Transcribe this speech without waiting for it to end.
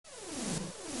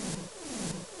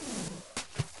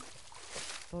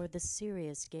for the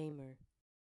serious gamer.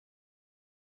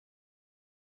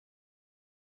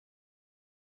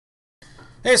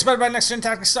 Hey, it's Spider by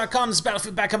NextGenTactics.com. This is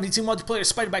Battlefield Bad Company 2 multiplayer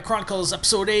Spider by Chronicles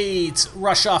Episode 8.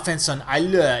 Rush offense on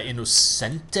Isla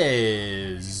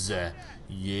Inocentes.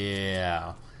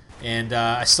 Yeah. And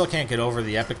I still can't get over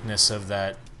the epicness of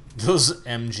that. Those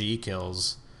MG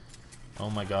kills. Oh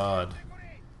my god.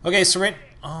 Okay, so right...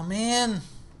 Oh man.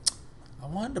 I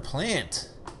wanted to plant.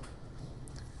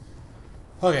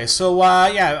 Okay, so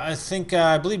yeah,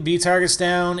 I believe B target's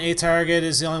down. A target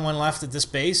is the only one left at this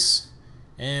base.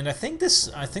 And I think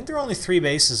there are only 3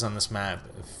 bases on this map.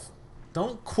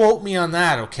 Don't quote me on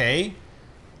that, okay?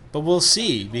 But we'll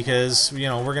see, because, you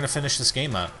know, we're going to finish this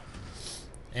game up.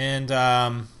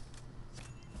 And,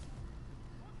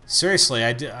 seriously,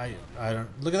 I don't...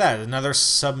 Look at that, another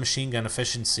submachine gun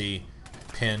efficiency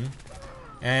pin.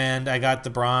 And I got the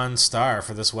bronze star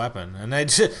for this weapon. And I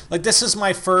just, like, this is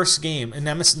my first game,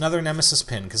 another Nemesis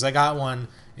pin, because I got one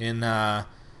in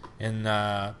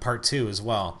part 2 as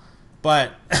well.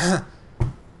 But,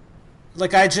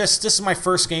 like, this is my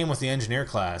first game with the engineer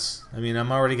class. I mean,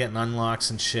 I'm already getting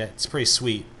unlocks and shit. It's pretty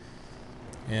sweet.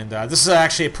 And this is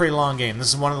actually a pretty long game. This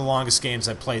is one of the longest games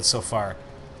I've played so far.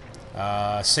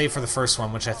 Save for the first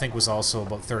one, which I think was also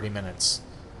about 30 minutes.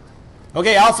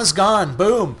 Okay, Alpha's gone.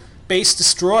 Boom. Base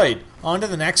destroyed. On to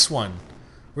the next one.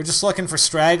 We're just looking for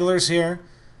stragglers here.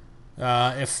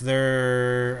 If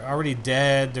they're already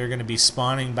dead, they're going to be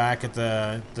spawning back at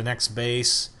the next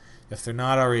base. If they're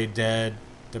not already dead,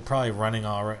 they're probably running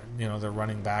already. You know, they're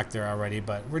running back there already.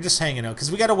 But we're just hanging out because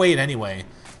we got to wait anyway.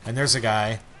 And there's a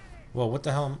guy. Whoa, what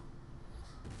the hell?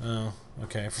 Oh,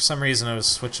 okay. For some reason, I was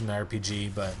switching to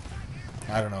RPG, but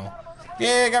I don't know.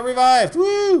 Yeah, I got revived.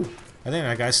 Woo! I think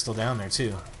that guy's still down there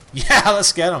too. Yeah,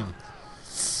 let's get him.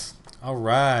 All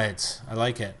right, I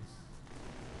like it.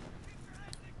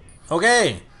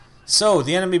 Okay, so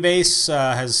the enemy base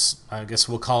has, I guess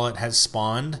we'll call it, has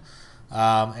spawned.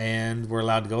 And we're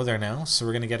allowed to go there now, so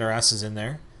we're going to get our asses in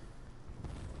there.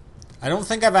 I don't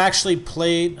think I've actually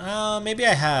played... maybe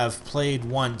I have played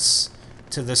once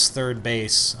to this third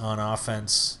base on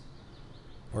offense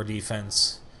or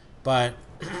defense. But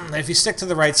if you stick to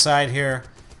the right side here,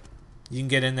 you can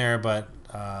get in there, but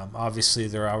obviously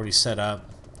they're already set up.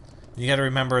 You got to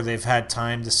remember they've had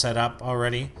time to set up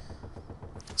already.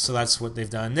 So that's what they've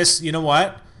done. This, you know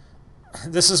what?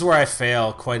 This is where I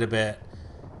fail quite a bit.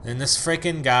 And this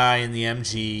freaking guy in the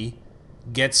MG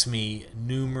gets me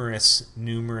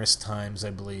numerous times, I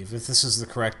believe. If this is the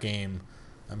correct game,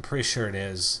 I'm pretty sure it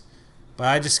is. But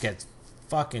I just get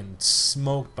fucking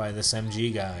smoked by this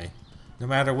MG guy, no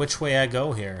matter which way I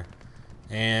go here.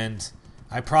 And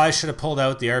I probably should have pulled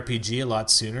out the RPG a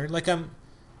lot sooner. Like I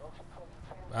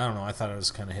don't know, I thought I was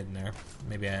kind of hidden there.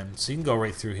 Maybe I am. So you can go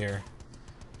right through here.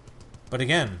 But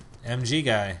again, MG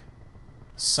guy,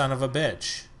 son of a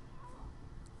bitch.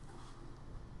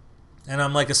 And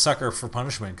I'm like a sucker for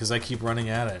punishment because I keep running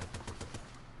at it.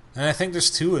 And I think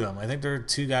there's 2 of them. I think there are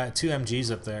 2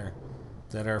 MGs up there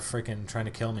that are freaking trying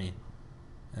to kill me.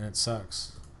 And it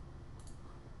sucks.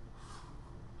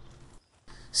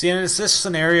 See, and it's this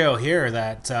scenario here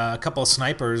that a couple of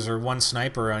snipers or 1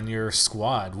 sniper on your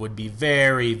squad would be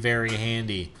very, very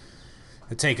handy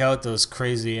to take out those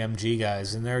crazy MG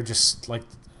guys. And they're just, like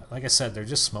I said, they're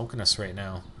just smoking us right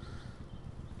now.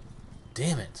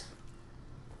 Damn it.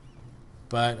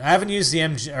 But I haven't used the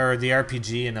MG or the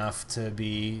RPG enough to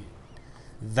be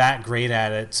that great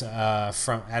at it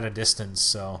from at a distance.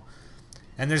 So,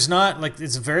 and there's not, like,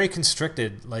 it's very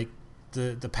constricted. Like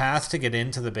the path to get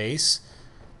into the base,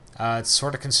 it's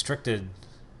sort of constricted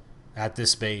at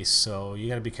this base. So you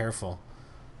got to be careful.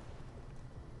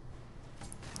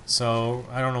 So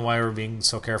I don't know why we're being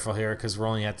so careful here because we're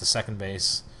only at the second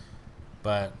base.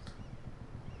 But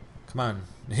come on,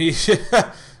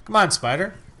 come on,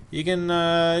 Spider. You can,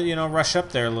 you know, rush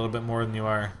up there a little bit more than you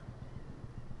are.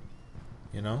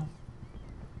 You know?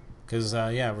 Because,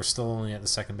 yeah, we're still only at the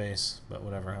second base. But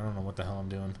whatever. I don't know what the hell I'm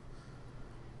doing.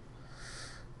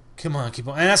 Come on, keep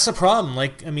on. And that's the problem.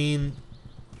 Like, I mean,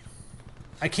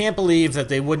 I can't believe that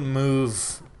they wouldn't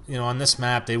move, you know, on this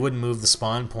map, they wouldn't move the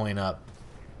spawn point up.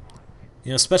 You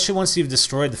know, especially once you've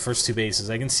destroyed the first 2 bases.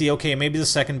 I can see, okay, maybe the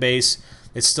second base,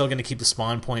 it's still going to keep the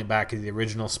spawn point back at the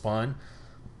original spawn.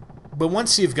 But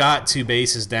once you've got 2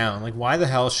 bases down, like, why the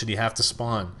hell should you have to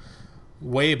spawn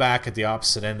way back at the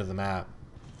opposite end of the map?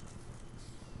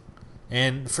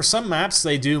 And for some maps,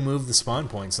 they do move the spawn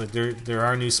points. Like, there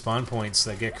are new spawn points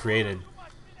that get created.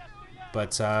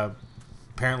 But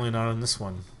apparently not on this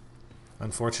one,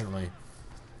 unfortunately.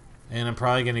 And I'm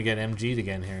probably going to get MG'd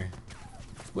again here.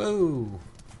 Whoa!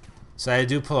 So I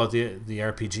do pull out the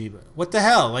RPG, but what the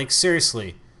hell? Like,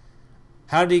 seriously.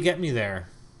 How did he get me there?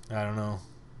 I don't know.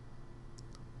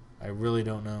 I really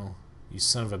don't know. You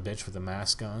son of a bitch with a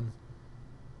mask on.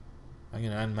 I'm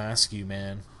gonna unmask you,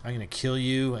 man. I'm gonna kill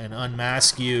you and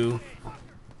unmask you.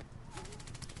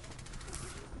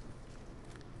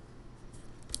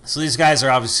 So these guys are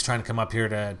obviously trying to come up here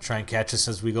to try and catch us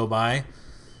as we go by.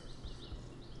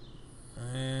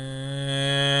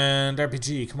 And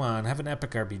RPG, come on, have an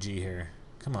epic RPG here.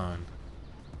 Come on.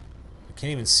 I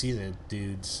can't even see the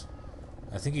dudes.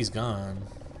 I think he's gone.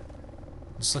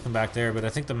 Just looking back there, but I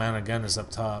think the mounted gun is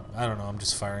up top. I don't know, I'm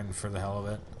just firing for the hell of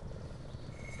it.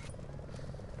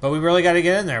 But we really got to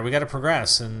get in there. We got to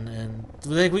progress, and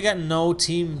like we got no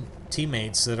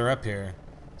teammates that are up here.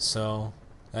 So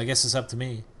I guess it's up to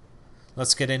me.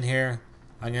 Let's get in here.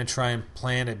 I'm gonna try and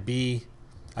plant at B.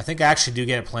 I think I actually do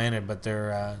get it planted, but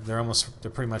they're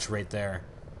pretty much right there.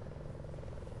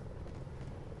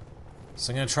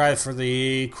 So I'm gonna try for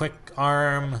the quick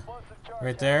arm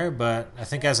right there, but I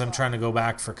think as I'm trying to go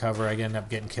back for cover, I end up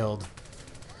getting killed.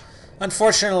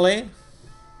 Unfortunately,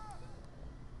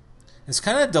 it's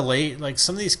kind of delayed. Like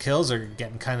some of these kills are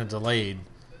getting kind of delayed.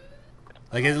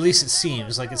 Like at least it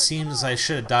seems. Like it seems I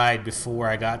should have died before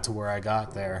I got to where I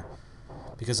got there.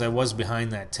 Because I was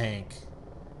behind that tank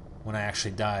when I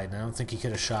actually died. And I don't think he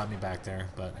could have shot me back there.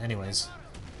 But anyways.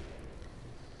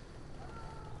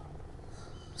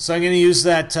 So I'm going to use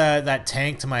that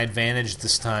tank to my advantage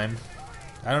this time.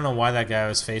 I don't know why that guy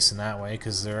was facing that way.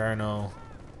 Because there are no...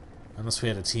 Unless we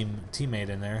had a teammate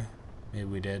in there. Maybe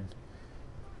we did.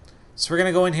 So we're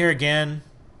going to go in here again.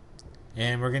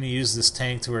 And we're going to use this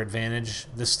tank to our advantage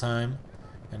this time.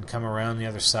 And come around the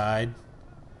other side.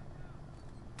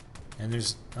 And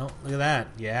there's... Oh, look at that.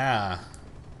 Yeah.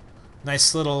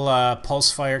 Nice little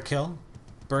pulse fire kill.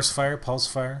 Burst fire, pulse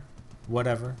fire.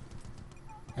 Whatever.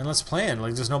 And let's plan.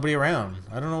 Like, there's nobody around.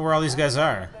 I don't know where all these guys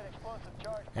are.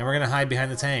 And we're going to hide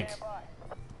behind the tank.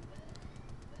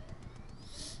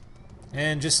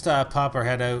 And just pop our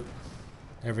head out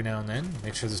every now and then.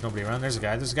 Make sure there's nobody around. There's a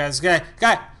guy. There's a guy. There's a guy.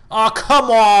 Guy! Oh, come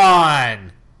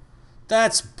on!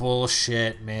 That's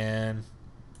bullshit, man.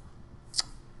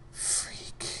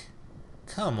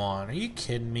 Come on, are you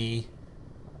kidding me?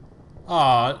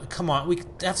 Oh, come on. We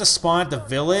have to spawn at the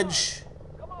village?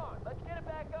 Come on, let's get it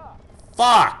back up.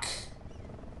 Fuck!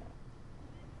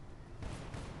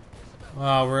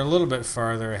 Well, we're a little bit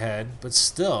farther ahead, but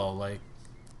still, like...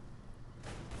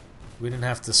 We didn't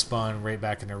have to spawn right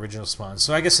back in the original spawn.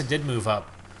 So I guess it did move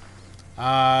up.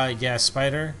 Yeah,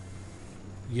 Spider.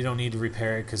 You don't need to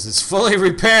repair it because it's fully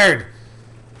repaired!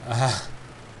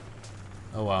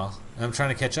 Oh well. I'm trying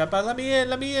to catch up. Let me in,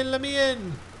 let me in, let me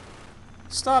in.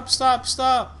 Stop, stop,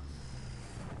 stop.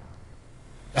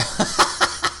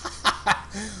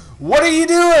 What are you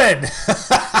doing?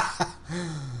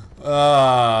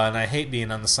 And I hate being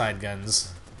on the side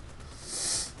guns.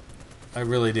 I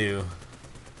really do.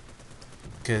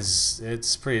 Because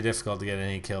it's pretty difficult to get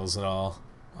any kills at all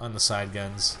on the side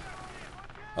guns.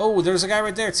 Oh, there's a guy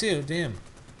right there too. Damn.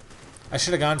 I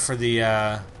should have gone for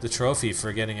the trophy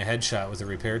for getting a headshot with a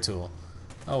repair tool.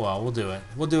 Oh well, we'll do it.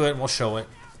 We'll do it and we'll show it.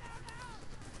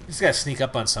 Just gotta sneak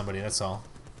up on somebody, that's all.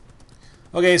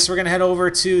 Okay, so we're gonna head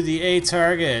over to the A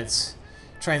target.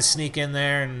 Try and sneak in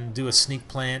there and do a sneak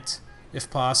plant, if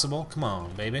possible. Come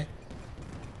on, baby.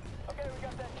 Okay, we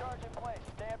got that charge in place.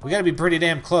 Stand We gotta be pretty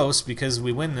damn close because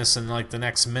we win this in like the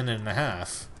next minute and a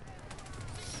half.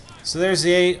 So there's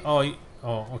the A.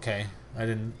 Oh, okay. I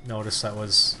didn't notice that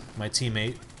was my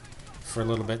teammate for a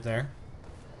little bit there.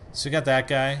 So we got that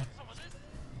guy.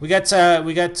 We got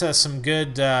some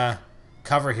good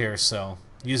cover here, so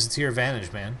use it to your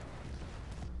advantage, man.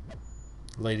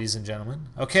 Ladies and gentlemen.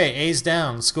 Okay, A's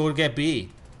down. Let's go to get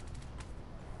B.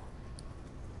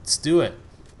 Let's do it.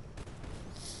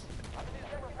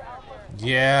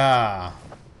 Yeah.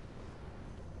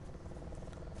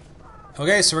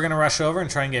 Okay, so we're gonna rush over and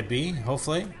try and get B,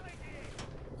 hopefully.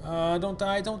 Don't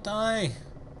die, don't die.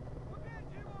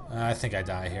 I think I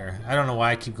die here. I don't know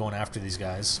why I keep going after these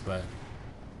guys, but...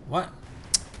 What?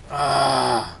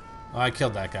 Oh, I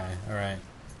killed that guy. Alright.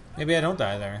 Maybe I don't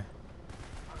die there.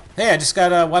 Hey, I just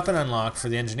got a weapon unlocked for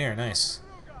the engineer. Nice.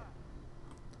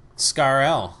 Scar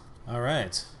L.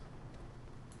 Alright.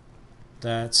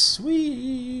 That's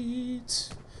sweet.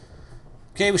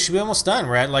 Okay, we should be almost done.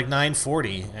 We're at like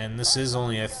 9:40, and this is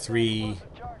only a 3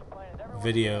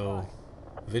 video.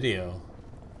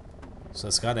 So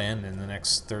it's got to end in the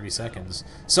next 30 seconds.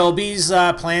 So B's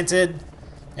planted,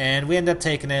 and we end up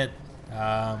taking it.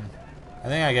 I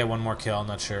think I get one more kill, I'm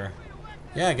not sure.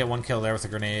 Yeah, I get one kill there with a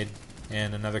grenade,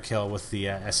 and another kill with the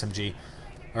SMG.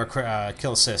 or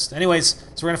kill assist. Anyways,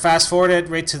 so we're going to fast forward it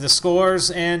right to the scores,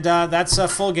 and that's a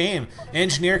full game.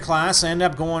 Engineer class ended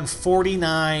up going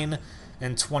 49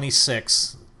 and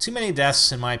 26. Too many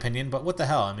deaths in my opinion, but what the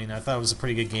hell? I mean, I thought it was a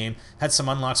pretty good game. Had some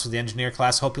unlocks with the engineer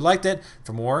class. Hope you liked it.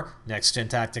 For more,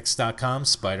 NextGenTactics.com.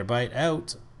 Spider Bite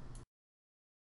out.